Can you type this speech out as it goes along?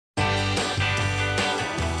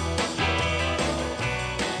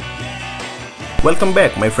Welcome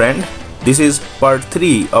back, my friend. This is part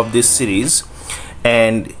 3 of this series,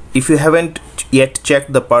 and if you haven't yet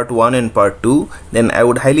checked the part 1 and part 2, then I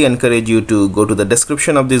would highly encourage you to go to the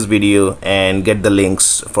description of this video and get the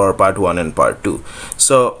links for part 1 and part 2.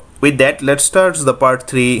 So with that, let's start the part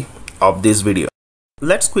 3 of this video.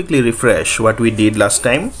 Let's quickly refresh what we did last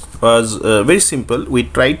time. It was very simple. We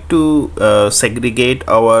tried to segregate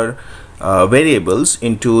our variables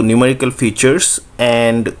into numerical features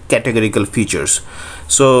and categorical features.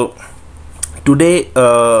 So today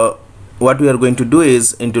what we are going to do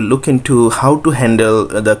is look into how to handle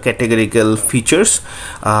the categorical features.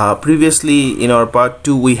 Previously in our part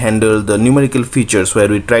 2 we handled the numerical features, where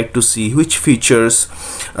we tried to see which features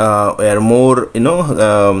are more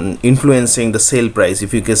influencing the sale price.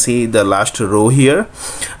 If you can see the last row here,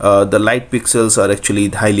 the light pixels are actually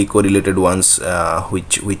highly correlated ones,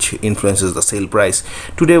 which influences the sale price.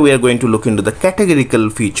 Today we are going to look into the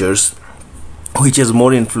categorical features, which is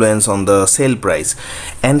more influence on the sale price.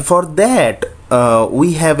 And for that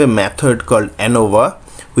we have a method called ANOVA,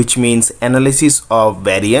 which means analysis of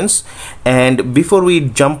variance. And before we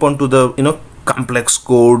jump onto the complex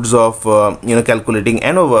codes of calculating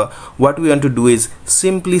ANOVA, what we want to do is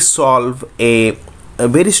simply solve a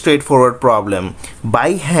very straightforward problem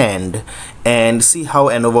by hand and see how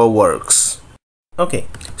ANOVA works. Okay,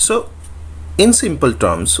 so in simple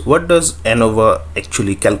terms, what does ANOVA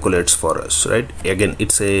actually calculates for us, right? Again,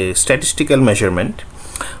 it's a statistical measurement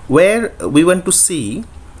where we want to see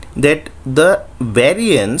that the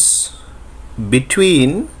variance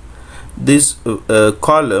between these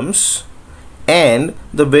columns and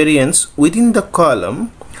the variance within the column,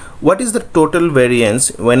 what is the total variance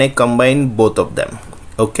when I combine both of them.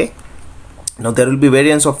 Okay, now there will be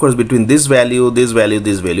variance, of course, between this value, this value,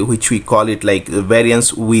 this value, which we call it like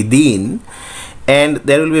variance within, and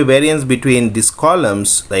there will be variance between these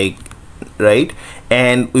columns, like, right?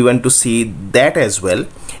 And we want to see that as well.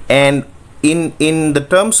 And in the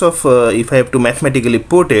terms of if I have to mathematically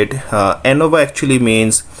put it, ANOVA actually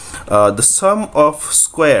means the sum of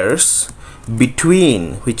squares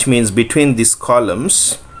between, which means between these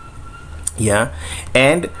columns, yeah,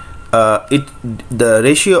 and the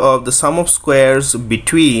ratio of the sum of squares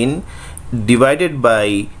between divided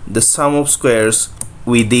by the sum of squares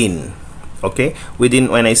within. Okay, within,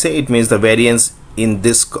 when I say, it means the variance in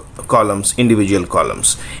this columns, individual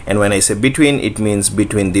columns, and when I say between, it means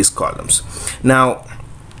between these columns. Now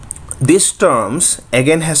these terms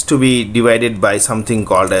again has to be divided by something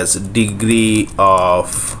called as degree of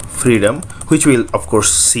freedom, which we'll of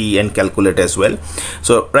course see and calculate as well.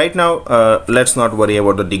 So right now let's not worry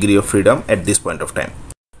about the degree of freedom at this point of time.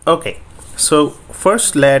 Okay, so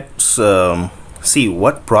first let's see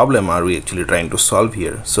what problem are we actually trying to solve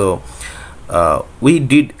here. So we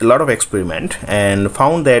did a lot of experiment and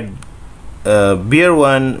found that beer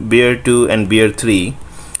 1, beer 2 and beer 3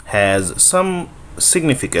 has some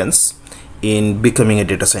significance in becoming a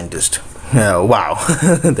data scientist. Wow,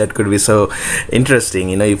 that could be so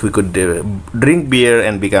interesting, if we could drink beer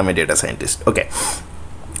and become a data scientist. Okay,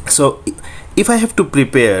 so if I have to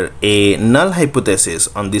prepare a null hypothesis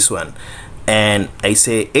on this one and I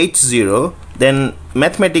say H0, then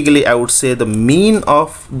mathematically I would say the mean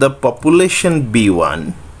of the population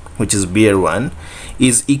B1, which is beer 1,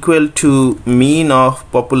 is equal to mean of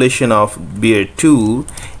population of beer 2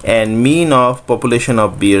 and mean of population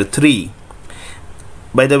of beer 3.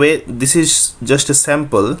 By the way, this is just a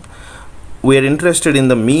sample. We are interested in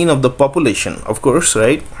the mean of the population, of course,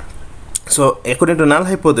 right? So according to null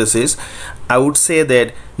hypothesis, I would say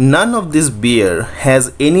that none of this beer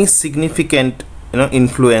has any significant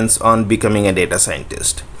influence on becoming a data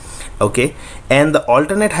scientist. Okay, and the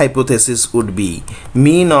alternate hypothesis would be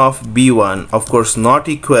mean of B1, of course, not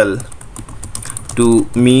equal to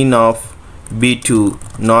mean of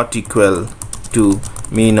B2, not equal to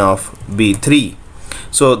mean of B3.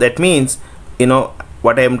 So that means,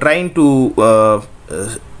 what I am trying to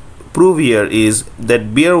prove here is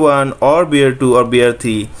that beer 1 or beer 2 or beer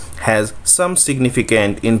 3 has some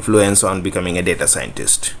significant influence on becoming a data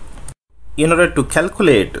scientist. In order to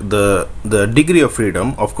calculate the degree of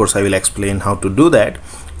freedom, of course I will explain how to do that,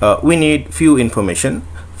 we need few information.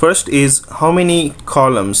 First is how many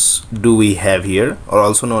columns do we have here, or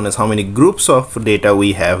also known as how many groups of data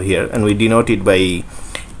we have here, and we denote it by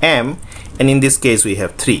M, and in this case we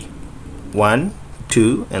have 3, 1,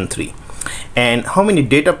 2 and 3. And how many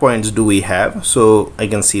data points do we have? So I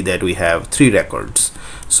can see that we have 3 records,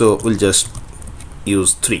 so we'll just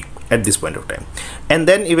use 3 at this point of time. And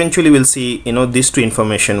then eventually we'll see, these 2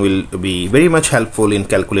 information will be very much helpful in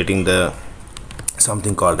calculating the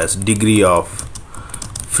something called as degree of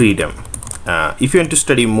freedom If you want to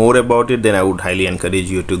study more about it, then I would highly encourage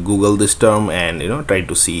you to Google this term and try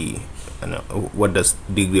to see what does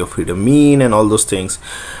degree of freedom mean and all those things.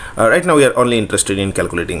 Right now we are only interested in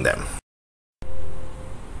calculating them.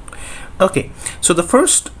 Okay, so the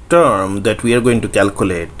first term that we are going to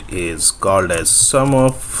calculate is called as sum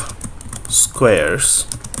of squares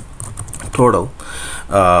total.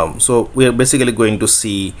 So we are basically going to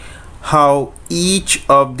see how each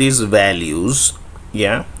of these values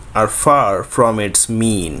are far from its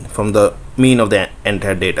mean, from the mean of the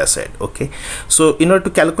entire data set. Okay, so in order to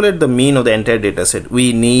calculate the mean of the entire data set,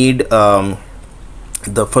 we need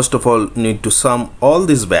first of all need to sum all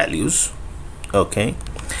these values. Okay,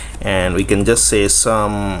 and we can just say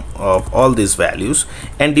sum of all these values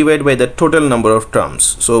and divide by the total number of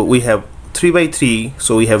terms. So we have 3 by 3,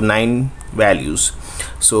 so we have 9 values,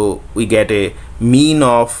 so we get a mean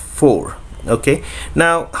of 4. Okay,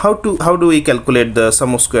 now how do we calculate the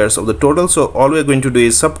sum of squares of the total? So all we are going to do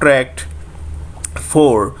is subtract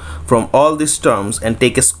 4 from all these terms and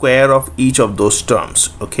take a square of each of those terms.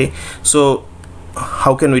 Okay, so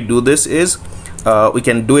how can we do this is we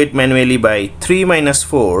can do it manually by 3 minus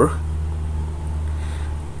 4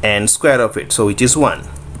 and square of it, so which is 1.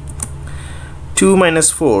 2 minus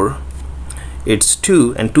 4, it's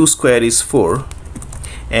 2, and 2 square is 4,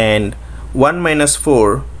 and 1 minus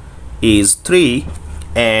 4 is 3,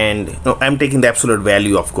 and I'm taking the absolute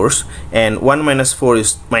value, of course, and 1 minus 4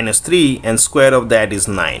 is minus 3, and square of that is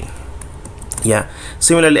 9. Yeah,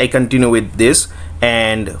 similarly I continue with this,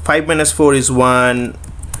 and 5 minus 4 is 1,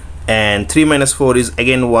 and 3 minus 4 is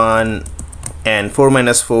again 1, and 4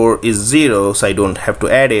 minus 4 is 0, so I don't have to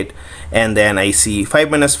add it. And then I see 5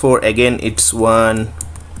 minus 4, again it's 1,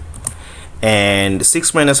 and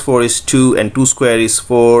 6 minus 4 is 2, and 2 square is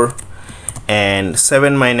 4, and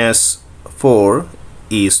 7 minus 4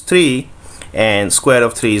 is 3, and square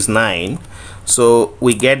of 3 is 9. So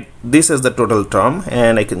we get this as the total term,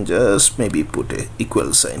 and I can just maybe put a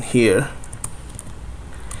equal sign here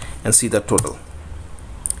and see the total.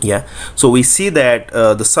 Yeah, so we see that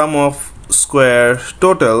the sum of square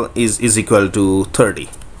total is equal to 30.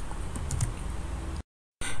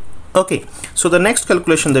 Okay, so the next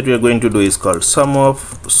calculation that we are going to do is called sum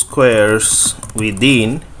of squares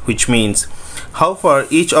within, which means how far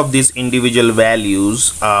each of these individual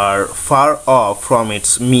values are far off from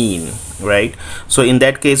its mean, right? So in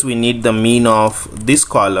that case we need the mean of this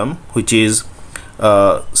column, which is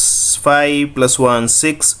 5 plus 1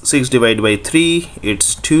 6 divided by 3,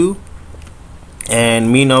 it's 2,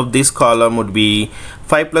 and mean of this column would be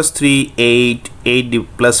 5 plus 3 8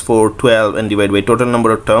 plus 4 12, and divided by total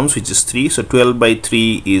number of terms, which is 3, so 12 by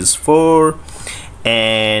 3 is 4,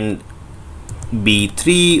 and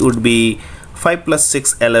B3 would be 5 plus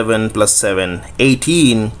 6 11 plus 7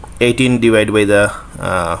 18 divided by the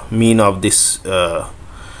mean of this so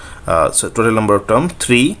total number of term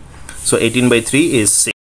 3, so 18 by 3 is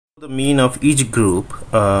 6. The mean of each group,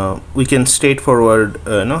 we can straightforward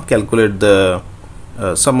calculate the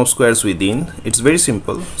sum of squares within. It's very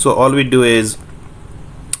simple. So all we do is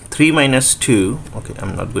 3 minus 2. Okay,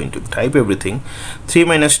 I'm not going to type everything. 3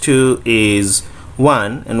 minus 2 is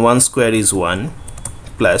 1, and 1 square is 1,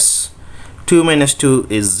 plus 2 minus 2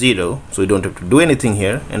 is 0, so we don't have to do anything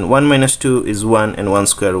here, and 1 minus 2 is 1, and 1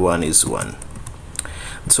 square 1 is 1.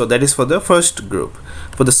 So that is for the first group.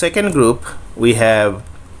 For the second group, we have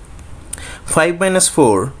 5 minus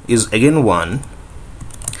 4 is again 1,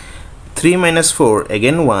 3 minus 4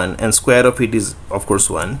 again 1, and square of it is of course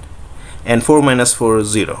 1, and 4 minus 4 is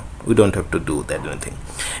 0. We don't have to do that anything.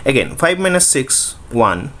 Again, 5 minus 6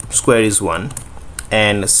 1, square is 1,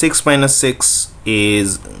 and 6 minus 6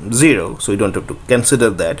 is 0, so we don't have to consider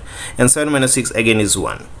that, and 7 minus 6 again is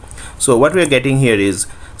 1. So what we are getting here is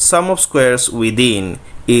sum of squares within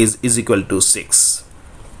is equal to 6.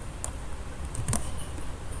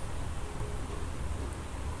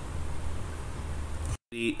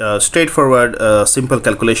 Straightforward simple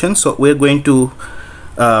calculation. So we're going to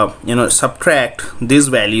subtract this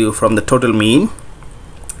value from the total mean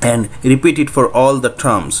and repeat it for all the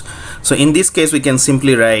terms. So in this case we can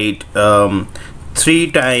simply write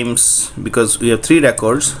 3 times, because we have 3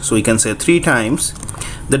 records, so we can say 3 times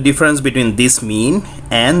the difference between this mean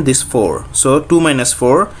and this 4. So 2 minus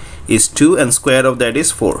 4 is 2, and square of that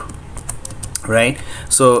is 4, right?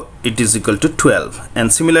 So it is equal to 12.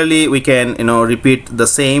 And similarly we can repeat the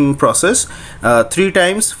same process 3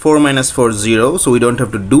 times 4 minus 4 0, so we don't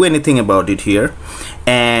have to do anything about it here.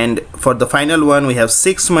 And for the final one we have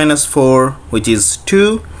 6 minus 4, which is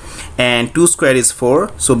 2, and 2 square is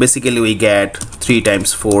 4, so basically we get 3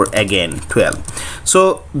 times 4 again 12.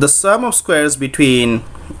 So the sum of squares between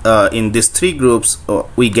in these 3 groups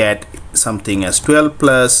we get something as 12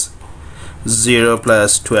 plus 0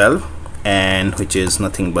 plus 12, and which is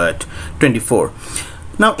nothing but 24.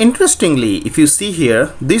 Now interestingly, if you see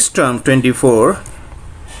here, this term 24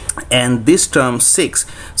 and this term 6,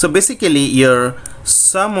 so basically your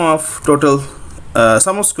sum of total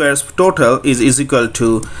sum of squares total is equal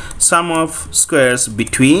to sum of squares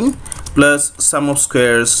between plus sum of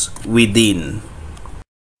squares within.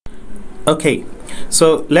 Okay,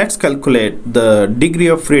 so let's calculate the degree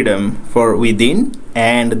of freedom for within,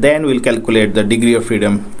 and then we'll calculate the degree of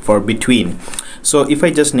freedom for between. So if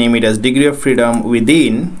I just name it as degree of freedom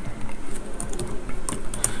within,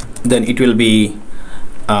 then it will be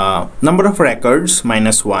number of records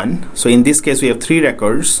minus 1. So in this case we have 3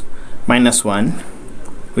 records minus 1,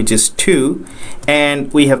 which is 2,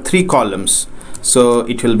 and we have 3 columns, so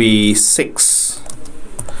it will be 6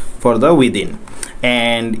 for the within.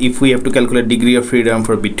 And if we have to calculate degree of freedom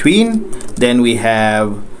for between, then we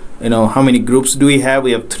have, how many groups do we have?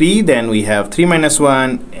 We have 3, then we have 3 minus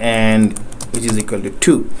 1, and which is equal to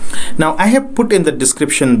 2. Now I have put in the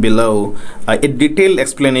description below a detailed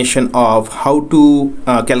explanation of how to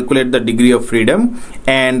calculate the degree of freedom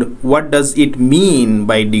and what does it mean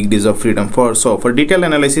by degrees of freedom. So for detailed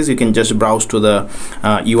analysis, you can just browse to the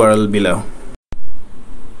URL below.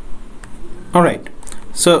 Alright,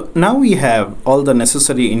 so now we have all the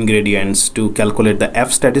necessary ingredients to calculate the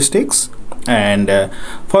F statistics, and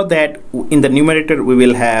for that, in the numerator we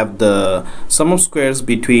will have the sum of squares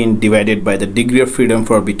between divided by the degree of freedom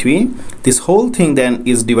for between. This whole thing then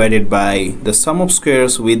is divided by the sum of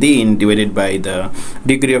squares within divided by the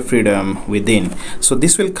degree of freedom within. So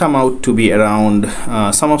this will come out to be around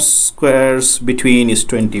sum of squares between is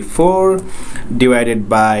 24 divided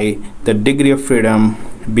by the degree of freedom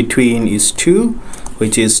between is 2,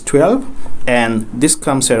 which is 12, and this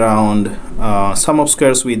comes around sum of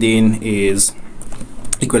squares within is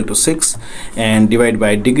equal to 6, and divided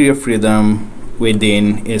by degree of freedom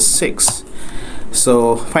within is 6.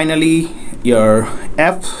 So finally your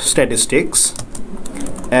F statistic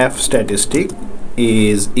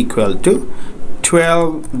is equal to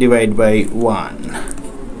 12 divided by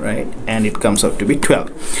 1, right, and it comes out to be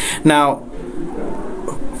 12. Now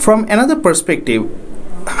from another perspective,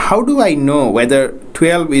 how do I know whether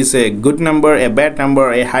 12 is a good number, a bad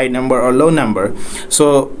number, a high number, or low number?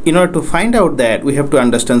 So in order to find out that, we have to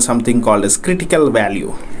understand something called as critical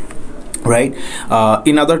value, right?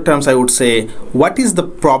 In other terms, I would say, what is the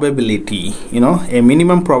probability, a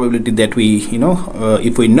minimum probability that we,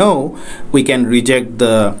 if we know, we can reject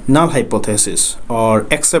the null hypothesis or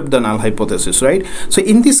accept the null hypothesis, right? So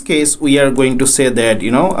in this case, we are going to say that,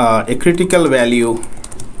 a critical value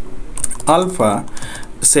alpha,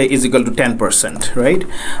 say, is equal to 10%, right?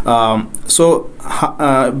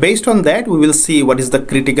 Based on that, we will see what is the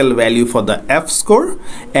critical value for the F score,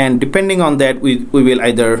 and depending on that, we will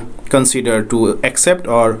either consider to accept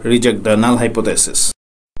or reject the null hypothesis.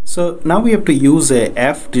 So now we have to use a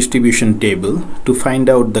F distribution table to find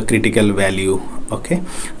out the critical value, okay,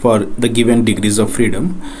 for the given degrees of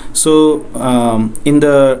freedom. So in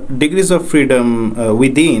the degrees of freedom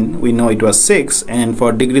within, we know it was 6, and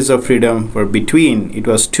for degrees of freedom for between, it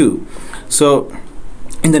was 2. So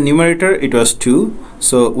in the numerator it was 2,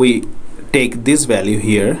 so we take this value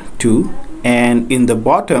here, 2, and in the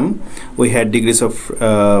bottom we had degrees of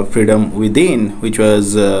freedom within, which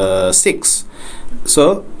was 6.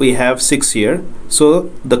 So we have 6 here,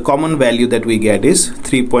 so the common value that we get is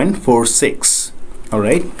 3.46. all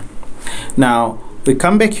right, now we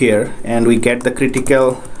come back here and we get the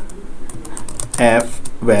critical F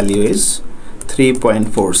value is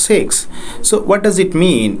 3.46. so what does it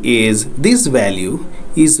mean is this value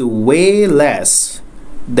is way less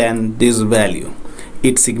than this value.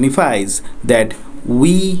 It signifies that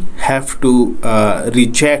we have to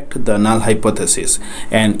reject the null hypothesis,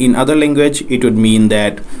 and in other language it would mean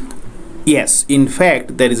that yes, in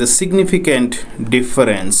fact there is a significant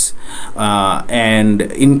difference and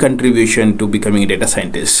in contribution to becoming a data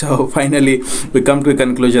scientist. So finally we come to a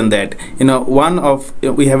conclusion that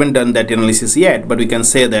we haven't done that analysis yet, but we can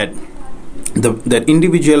say that the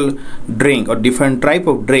individual drink or different type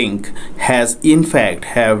of drink has in fact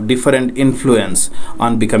have different influence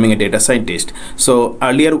on becoming a data scientist. So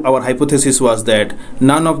earlier our hypothesis was that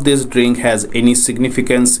none of this drink has any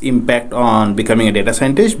significance impact on becoming a data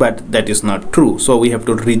scientist, but that is not true. So we have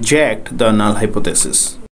to reject the null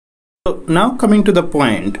hypothesis. So now coming to the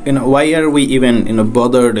point, why are we even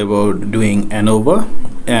bothered about doing ANOVA?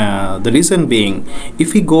 The reason being,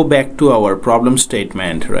 if we go back to our problem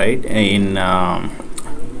statement, right, in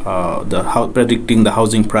predicting the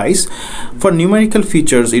housing price. For numerical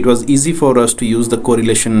features, it was easy for us to use the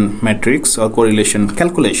correlation matrix or correlation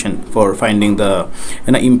calculation for finding the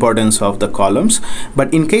importance of the columns.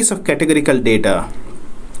 But in case of categorical data,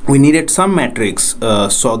 we needed some matrix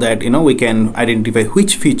so that we can identify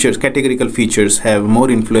which features, categorical features, have more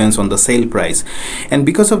influence on the sale price. And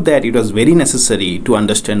because of that, it was very necessary to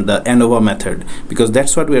understand the ANOVA method, because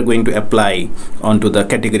that's what we are going to apply onto the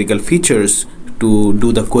categorical features to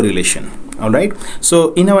do the correlation. All right,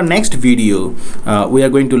 so in our next video we are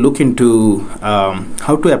going to look into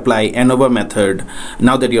how to apply ANOVA method.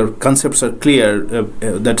 Now that your concepts are clear,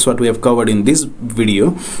 that's what we have covered in this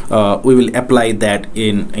video. We will apply that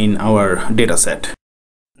in our data set.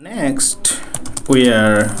 Next, we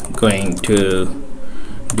are going to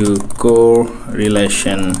do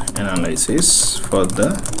correlation analysis for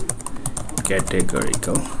the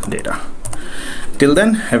categorical data. Till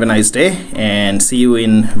then, have a nice day and see you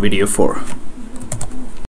in video 4.